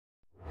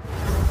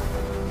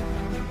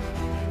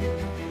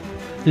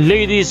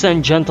Ladies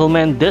and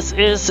gentlemen, this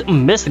is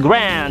Miss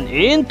Grand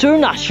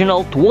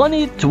International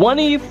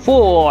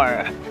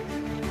 2024.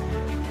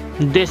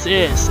 This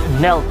is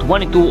Nell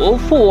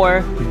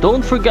 2204.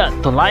 Don't forget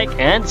to like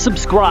and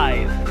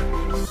subscribe.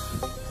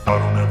 I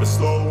don't ever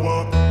slow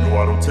up, no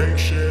I don't take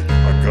shit.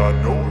 I got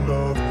no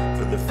love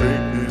for the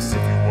fakeness. If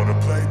you wanna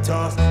play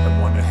tough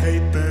and wanna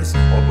hate this,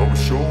 I'll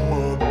always show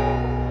up.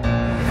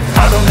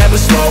 I don't ever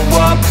slow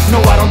up, no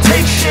I don't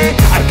take shit.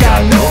 I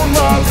got no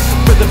love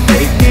for the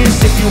fakeness.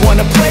 If you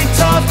wanna play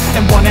tough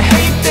and wanna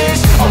hate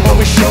this, I'll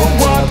always show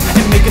up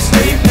and make a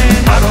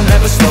statement. I don't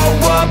ever slow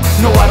up,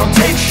 no I don't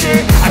take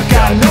shit. I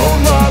got no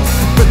love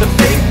for the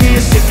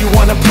fakeness. If you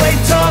wanna play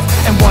tough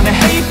and wanna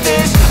hate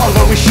this, I'll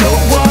always show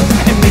up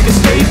and make a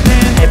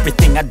statement.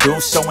 Everything I do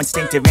so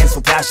instinctive and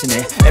so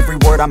passionate. Every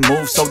word I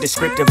move so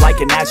descriptive like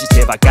an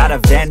adjective. I got a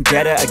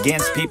vendetta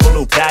against people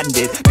who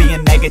patented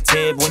being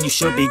negative when you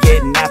should be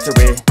getting after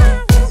it.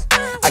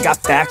 I got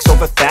facts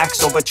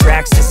over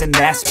tracks, this and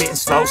that. Spitting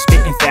slow,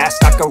 spitting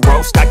fast. I could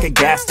roast, I could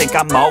gas. Think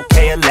I'm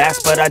okay at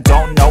last, but I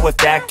don't know if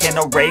that can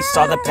erase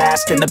all the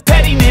past. And the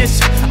pettiness,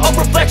 a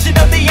reflection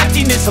of the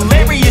emptiness.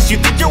 Hilarious, you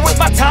think you're worth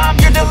my time,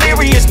 you're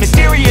delirious.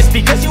 Mysterious,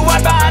 because you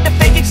hide behind a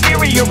fake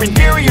exterior.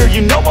 Inferior,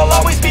 you know I'll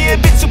always be a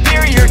bit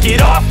superior.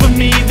 Get off of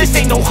me, this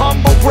ain't no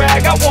humble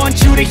brag. I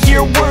want you to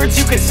hear words,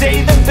 you can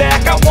say them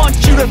back. I want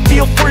you to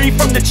feel free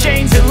from the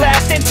chains at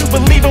last, and to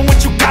believe in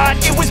what you got,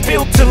 it was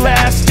built to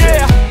last,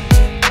 yeah.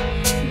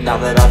 Now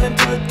that I've been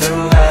put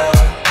through hell,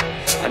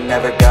 I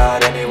never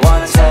got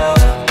anyone's help.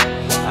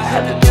 I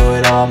had to do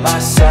it all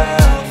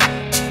myself.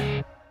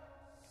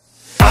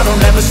 I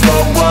don't ever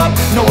slow up,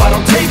 no I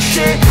don't take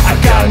shit. I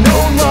got no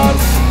love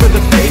for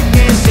the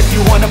fakeness. If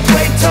you wanna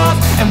play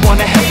tough and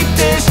wanna hate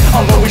this,